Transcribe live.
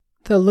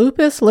the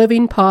Lupus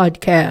Living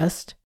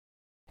Podcast.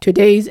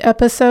 Today's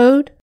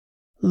episode,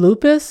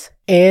 Lupus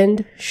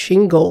and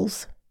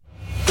Shingles.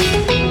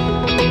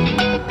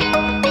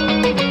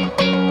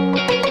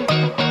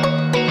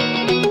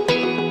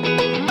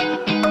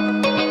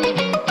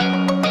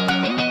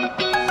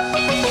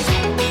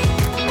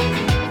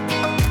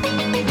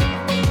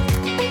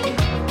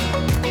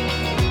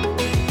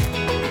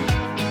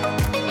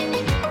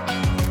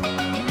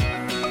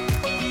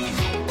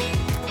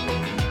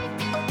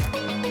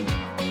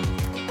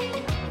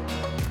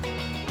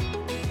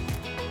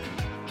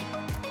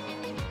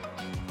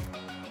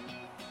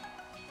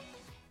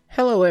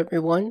 Hello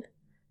everyone,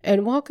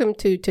 and welcome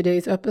to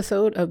today's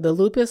episode of the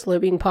Lupus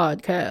Living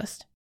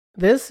Podcast.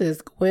 This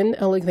is Gwen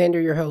Alexander,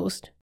 your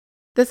host.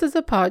 This is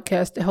a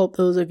podcast to help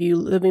those of you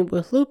living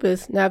with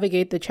lupus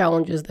navigate the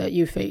challenges that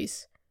you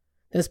face.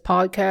 This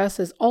podcast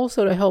is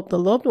also to help the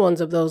loved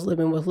ones of those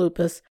living with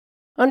lupus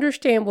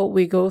understand what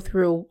we go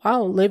through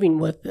while living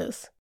with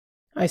this.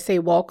 I say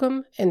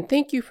welcome and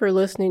thank you for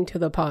listening to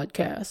the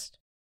podcast.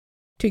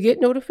 To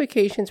get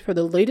notifications for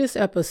the latest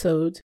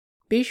episodes,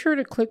 be sure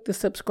to click the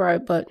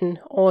subscribe button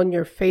on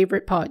your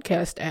favorite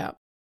podcast app.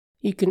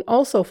 You can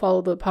also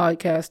follow the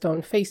podcast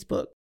on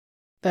Facebook.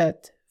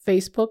 That's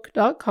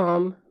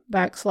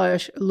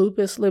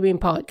facebook.com/Lupus Living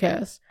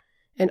Podcast.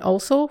 And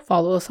also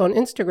follow us on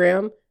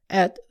Instagram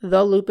at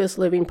The Lupus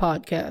Living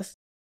Podcast.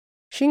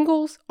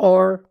 Shingles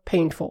are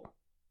painful.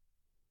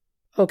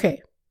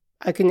 Okay,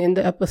 I can end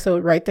the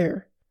episode right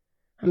there.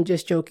 I'm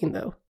just joking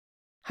though.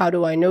 How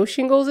do I know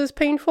shingles is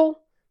painful?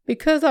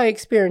 Because I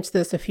experienced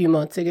this a few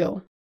months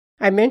ago.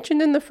 I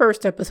mentioned in the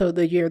first episode of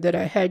the year that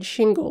I had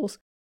shingles,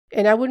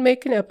 and I would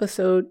make an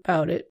episode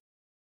about it.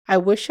 I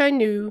wish I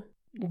knew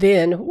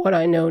then what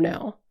I know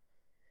now.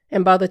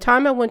 And by the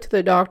time I went to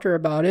the doctor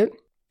about it,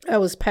 I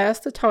was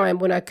past the time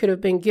when I could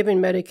have been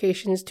given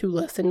medications to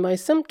lessen my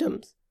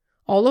symptoms.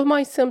 All of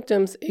my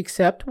symptoms,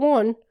 except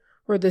one,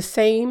 were the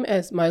same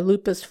as my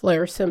lupus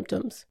flare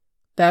symptoms.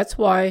 That's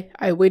why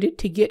I waited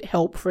to get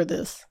help for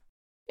this.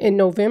 In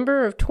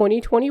November of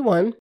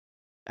 2021,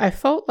 I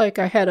felt like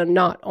I had a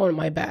knot on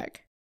my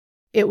back.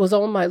 It was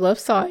on my left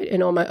side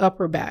and on my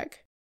upper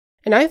back,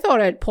 and I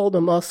thought I'd pulled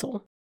a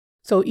muscle.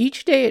 So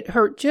each day it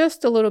hurt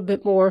just a little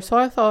bit more, so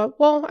I thought,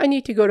 well, I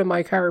need to go to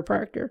my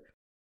chiropractor.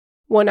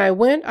 When I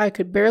went, I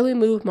could barely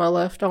move my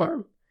left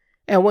arm,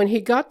 and when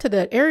he got to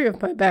that area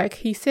of my back,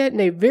 he said in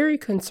a very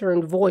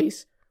concerned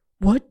voice,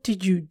 "What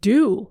did you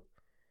do?"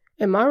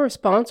 And my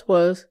response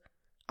was,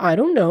 "I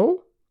don't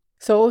know."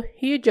 So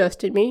he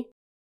adjusted me,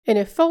 and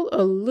it felt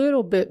a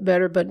little bit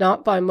better, but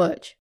not by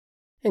much.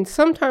 And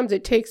sometimes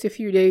it takes a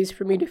few days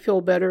for me to feel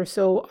better,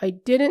 so I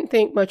didn't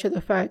think much of the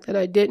fact that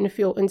I didn't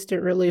feel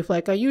instant relief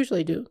like I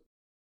usually do.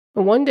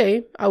 And one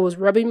day, I was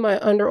rubbing my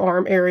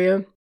underarm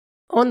area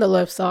on the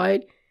left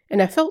side,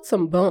 and I felt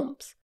some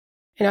bumps.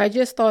 And I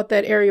just thought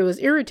that area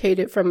was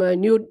irritated from a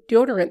new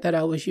deodorant that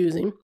I was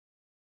using.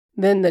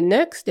 Then the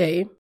next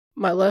day,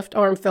 my left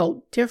arm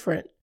felt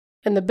different.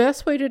 And the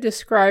best way to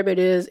describe it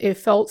is it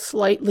felt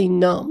slightly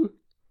numb.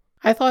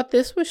 I thought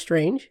this was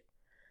strange,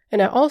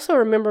 and I also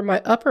remember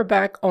my upper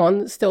back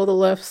on still the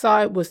left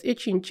side was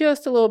itching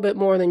just a little bit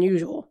more than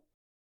usual.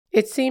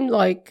 It seemed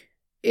like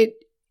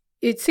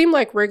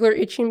regular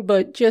itching,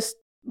 but just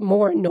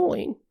more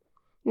annoying.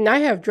 And I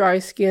have dry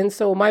skin,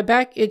 so my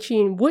back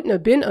itching wouldn't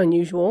have been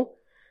unusual,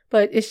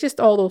 but it's just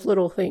all those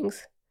little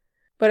things.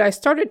 But I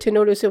started to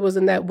notice it was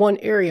in that one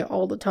area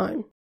all the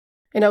time.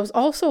 And I was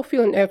also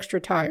feeling extra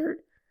tired.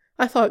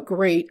 I thought,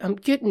 great, I'm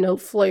getting a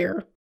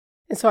flare.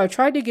 And so I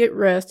tried to get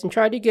rest and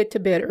tried to get to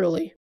bed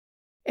early.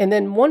 And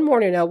then one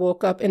morning I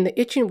woke up and the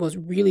itching was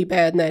really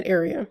bad in that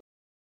area.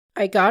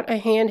 I got a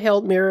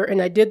handheld mirror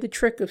and I did the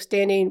trick of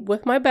standing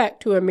with my back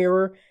to a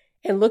mirror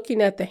and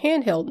looking at the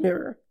handheld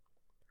mirror.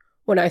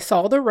 When I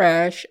saw the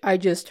rash, I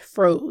just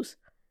froze.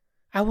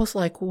 I was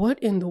like, what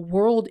in the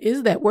world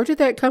is that? Where did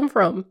that come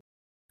from?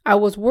 I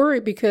was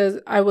worried because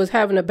I was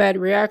having a bad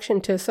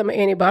reaction to some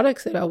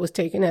antibiotics that I was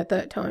taking at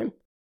that time.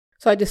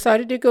 So I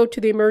decided to go to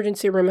the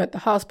emergency room at the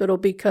hospital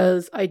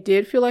because I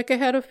did feel like I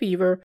had a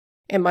fever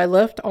and my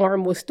left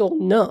arm was still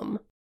numb.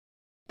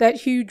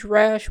 That huge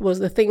rash was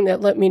the thing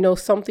that let me know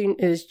something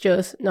is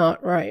just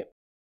not right.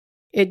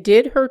 It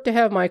did hurt to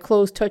have my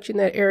clothes touching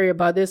that area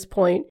by this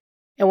point,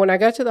 and when I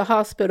got to the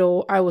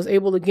hospital, I was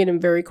able to get in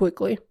very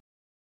quickly.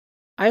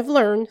 I've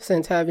learned,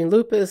 since having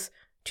lupus,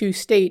 to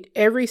state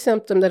every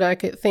symptom that I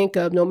could think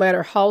of, no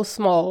matter how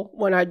small,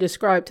 when I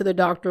describe to the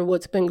doctor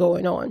what's been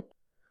going on.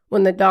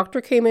 When the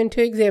doctor came in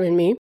to examine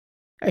me,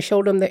 I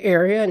showed him the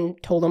area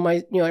and told him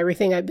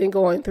everything I'd been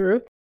going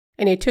through.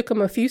 And it took him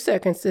a few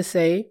seconds to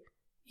say,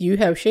 "You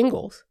have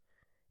shingles."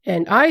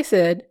 And I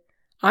said,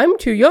 "I'm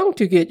too young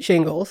to get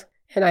shingles."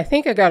 And I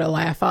think I got a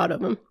laugh out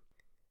of him.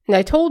 And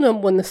I told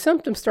him when the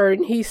symptoms started,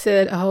 and he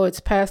said, "Oh, it's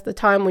past the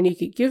time when you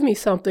could give me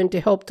something to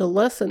help to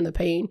lessen the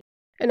pain."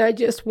 And I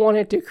just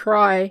wanted to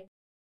cry.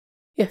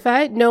 If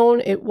I had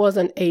known it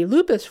wasn't a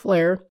lupus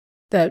flare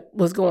that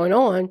was going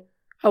on,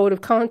 I would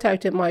have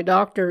contacted my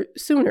doctor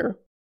sooner.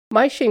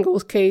 My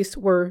shingles case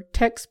were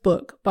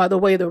textbook by the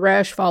way the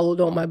rash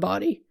followed on my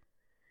body.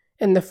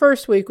 And the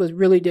first week was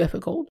really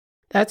difficult.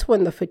 That's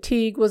when the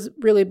fatigue was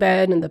really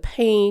bad and the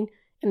pain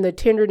and the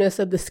tenderness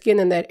of the skin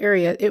in that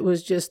area, it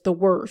was just the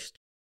worst.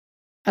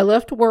 I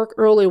left work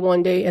early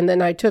one day and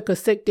then I took a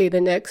sick day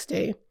the next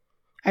day.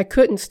 I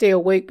couldn't stay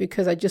awake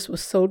because I just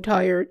was so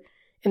tired.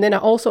 And then I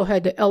also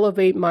had to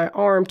elevate my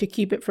arm to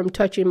keep it from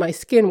touching my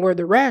skin where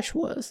the rash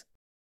was.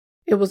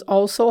 It was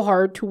also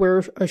hard to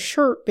wear a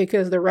shirt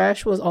because the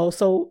rash was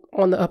also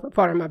on the upper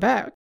part of my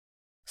back.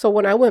 So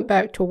when I went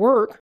back to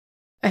work,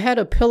 I had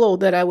a pillow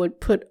that I would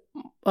put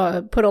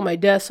on my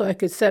desk so I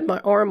could set my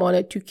arm on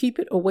it to keep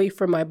it away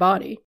from my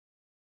body.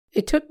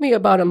 It took me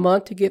about a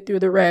month to get through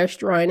the rash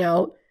drying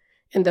out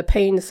and the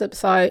pain to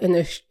subside and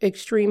the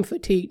extreme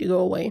fatigue to go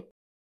away.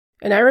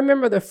 And I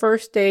remember the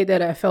first day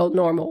that I felt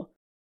normal.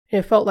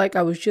 It felt like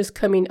I was just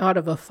coming out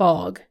of a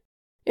fog.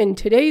 In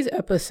today's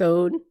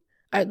episode,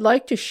 I'd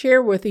like to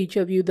share with each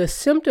of you the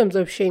symptoms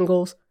of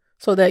shingles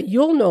so that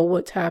you'll know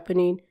what's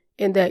happening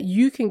and that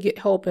you can get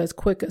help as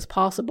quick as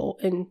possible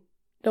and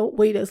don't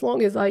wait as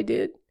long as I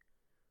did.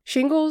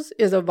 Shingles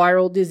is a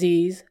viral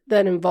disease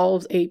that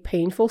involves a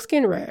painful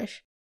skin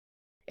rash.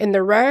 And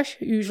the rash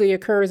usually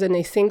occurs in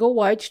a single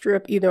wide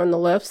strip either on the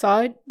left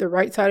side, the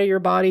right side of your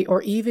body,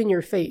 or even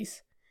your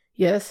face.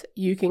 Yes,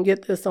 you can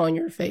get this on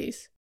your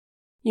face.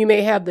 You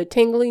may have the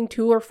tingling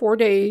 2 to 4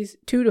 days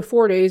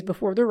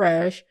before the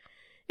rash,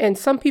 and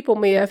some people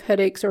may have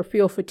headaches or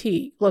feel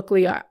fatigue.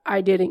 Luckily,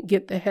 I didn't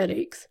get the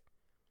headaches.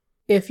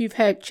 If you've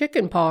had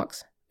chicken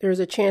pox, there's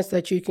a chance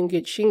that you can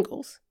get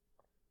shingles.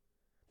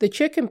 The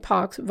chicken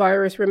pox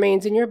virus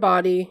remains in your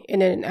body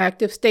in an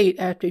active state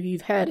after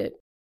you've had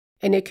it,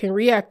 and it can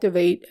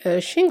reactivate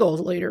as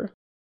shingles later.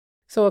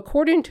 So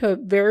according to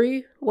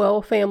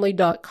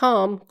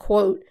verywellfamily.com,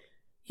 quote,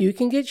 you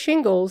can get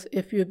shingles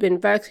if you've been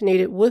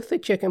vaccinated with the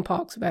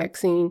chickenpox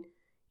vaccine,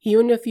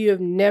 even if you have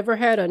never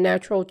had a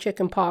natural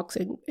chickenpox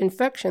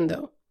infection,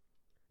 though.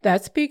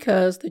 That's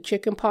because the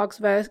chickenpox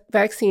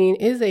vaccine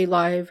is a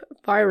live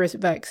virus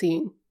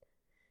vaccine.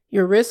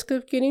 Your risk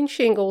of getting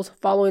shingles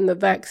following the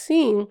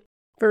vaccine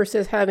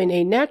versus having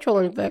a natural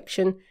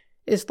infection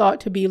is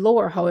thought to be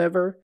lower,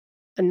 however,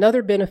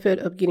 another benefit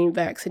of getting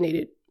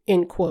vaccinated,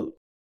 end quote.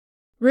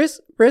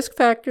 Risk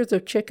factors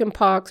of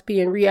chickenpox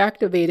being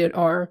reactivated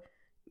are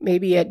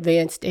maybe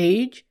advanced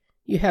age,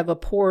 you have a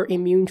poor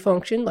immune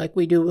function like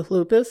we do with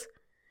lupus,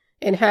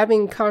 and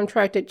having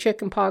contracted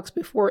chickenpox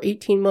before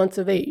 18 months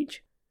of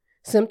age.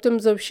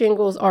 Symptoms of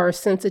shingles are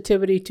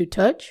sensitivity to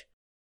touch,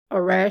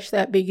 a rash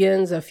that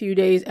begins a few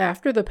days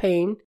after the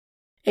pain,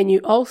 and you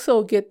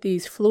also get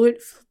these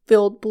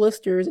fluid-filled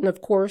blisters, and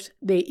of course,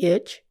 they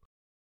itch.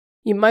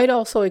 You might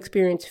also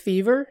experience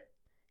fever,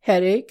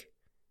 headache,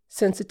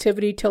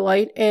 sensitivity to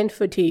light, and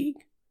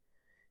fatigue.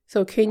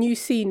 So can you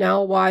see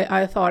now why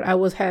I thought I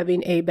was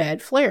having a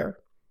bad flare?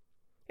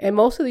 And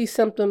most of these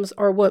symptoms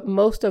are what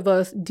most of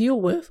us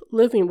deal with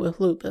living with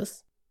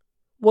lupus.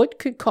 What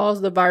could cause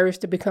the virus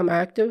to become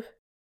active?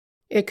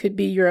 It could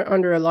be you're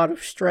under a lot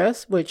of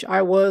stress, which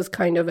I was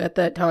kind of at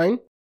that time.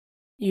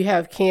 You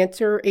have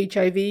cancer,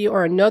 HIV,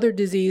 or another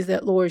disease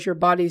that lowers your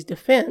body's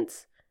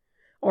defense.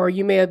 Or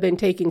you may have been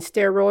taking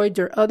steroids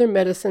or other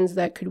medicines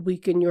that could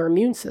weaken your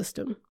immune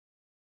system.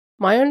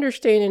 My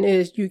understanding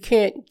is you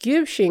can't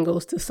give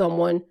shingles to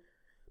someone,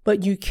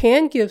 but you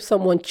can give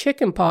someone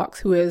chickenpox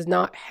who has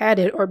not had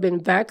it or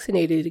been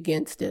vaccinated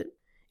against it.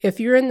 If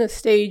you're in the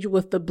stage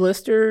with the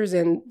blisters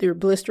and your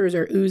blisters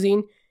are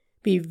oozing,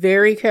 be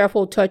very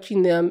careful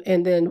touching them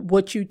and then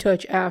what you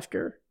touch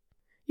after.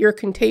 You're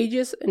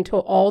contagious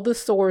until all the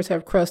sores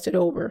have crusted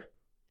over.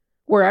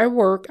 Where I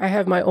work, I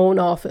have my own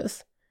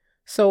office,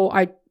 so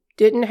I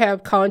didn't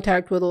have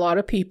contact with a lot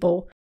of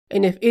people.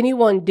 And if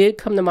anyone did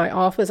come to my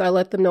office, I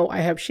let them know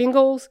I have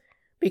shingles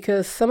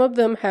because some of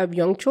them have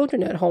young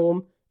children at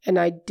home and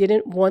I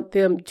didn't want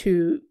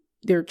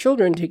their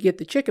children to get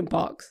the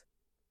chickenpox.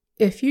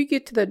 If you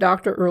get to the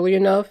doctor early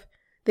enough,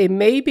 they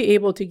may be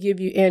able to give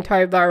you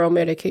antiviral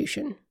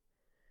medication.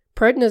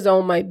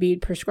 Prednisone might be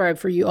prescribed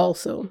for you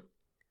also.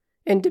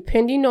 And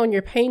depending on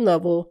your pain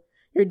level,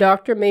 your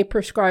doctor may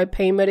prescribe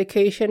pain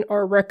medication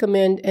or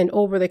recommend an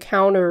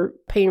over-the-counter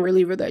pain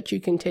reliever that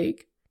you can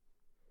take.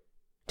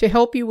 To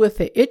help you with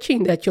the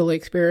itching that you'll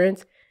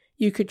experience,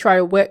 you could try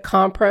a wet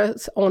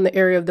compress on the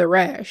area of the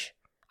rash.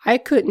 I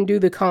couldn't do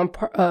the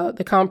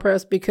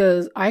compress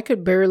because I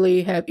could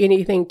barely have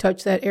anything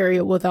touch that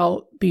area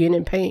without being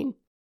in pain.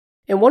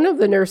 And one of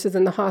the nurses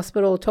in the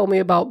hospital told me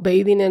about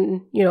bathing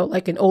in,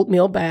 like an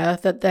oatmeal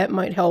bath, that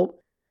might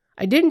help.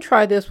 I didn't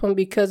try this one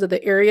because of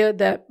the area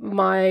that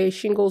my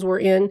shingles were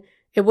in.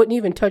 It wouldn't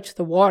even touch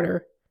the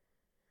water.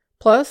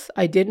 Plus,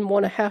 I didn't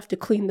want to have to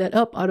clean that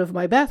up out of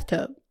my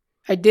bathtub.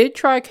 I did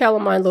try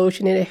calamine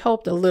lotion and it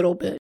helped a little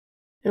bit.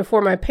 And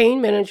for my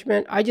pain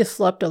management, I just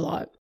slept a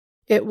lot.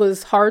 It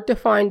was hard to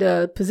find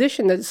a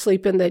position to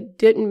sleep in that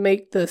didn't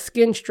make the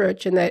skin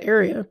stretch in that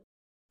area.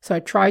 So I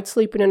tried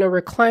sleeping in a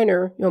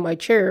recliner, my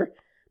chair,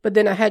 but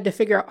then I had to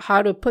figure out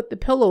how to put the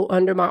pillow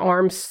under my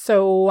arms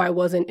so I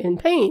wasn't in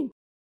pain.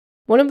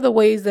 One of the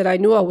ways that I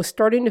knew I was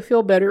starting to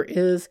feel better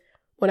is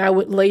when I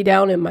would lay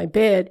down in my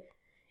bed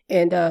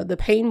and the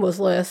pain was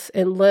less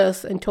and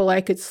less until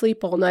I could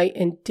sleep all night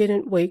and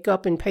didn't wake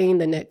up in pain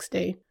the next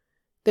day.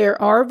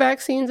 There are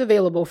vaccines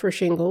available for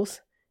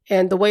shingles,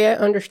 and the way I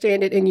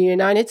understand it in the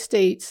United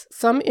States,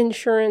 some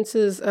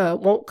insurances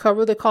won't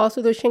cover the cost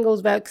of the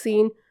shingles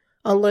vaccine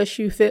unless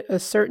you fit a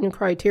certain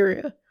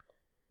criteria.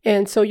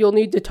 And so you'll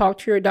need to talk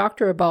to your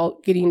doctor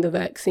about getting the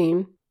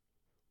vaccine.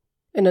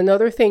 And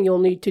another thing you'll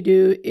need to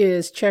do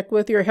is check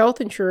with your health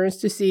insurance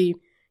to see,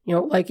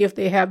 like if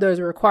they have those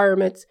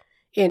requirements.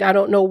 And I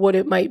don't know what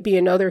it might be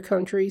in other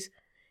countries.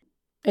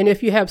 And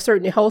if you have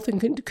certain health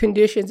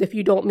conditions, if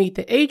you don't meet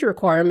the age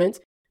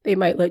requirements, they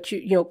might let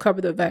you, cover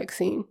the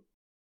vaccine.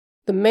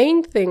 The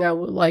main thing I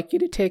would like you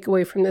to take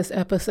away from this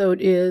episode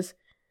is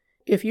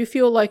if you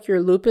feel like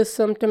your lupus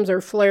symptoms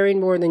are flaring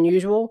more than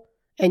usual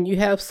and you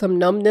have some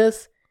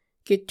numbness,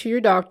 get to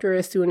your doctor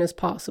as soon as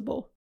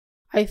possible.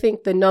 I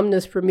think the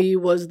numbness for me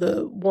was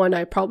the one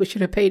I probably should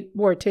have paid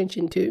more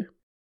attention to.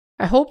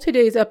 I hope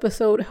today's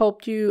episode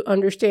helped you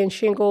understand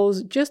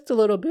shingles just a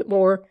little bit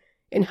more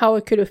and how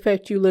it could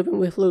affect you living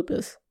with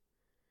lupus.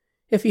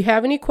 If you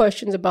have any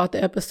questions about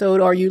the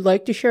episode or you'd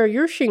like to share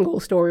your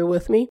shingle story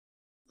with me,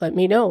 let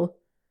me know.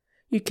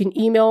 You can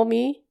email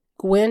me,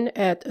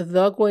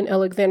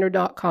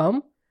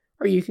 Gwen@thegwenalexander.com,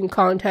 or you can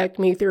contact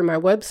me through my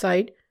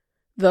website,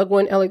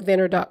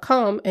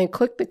 thegwenalexander.com, and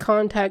click the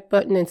contact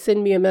button and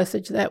send me a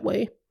message that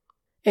way.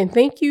 And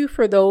thank you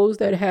for those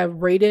that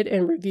have rated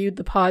and reviewed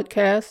the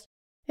podcast,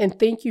 and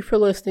thank you for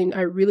listening.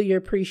 I really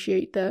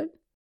appreciate that.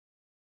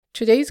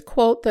 Today's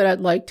quote that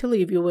I'd like to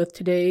leave you with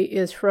today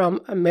is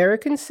from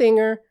American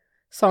singer,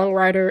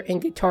 songwriter,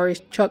 and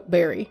guitarist Chuck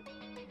Berry.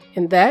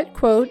 And that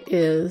quote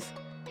is,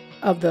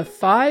 "Of the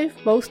 5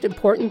 most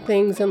important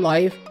things in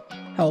life,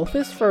 health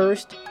is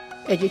first,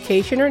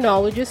 education or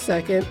knowledge is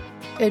second,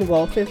 and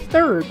wealth is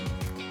third."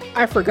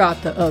 I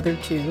forgot the other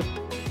 2.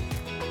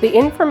 The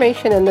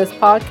information in this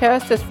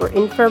podcast is for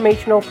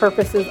informational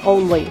purposes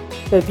only.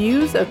 The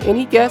views of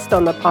any guest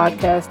on the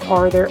podcast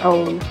are their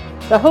own.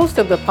 The host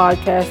of the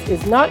podcast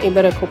is not a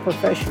medical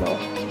professional.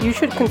 You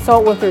should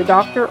consult with your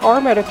doctor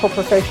or medical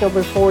professional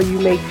before you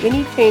make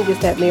any changes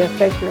that may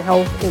affect your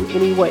health in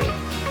any way.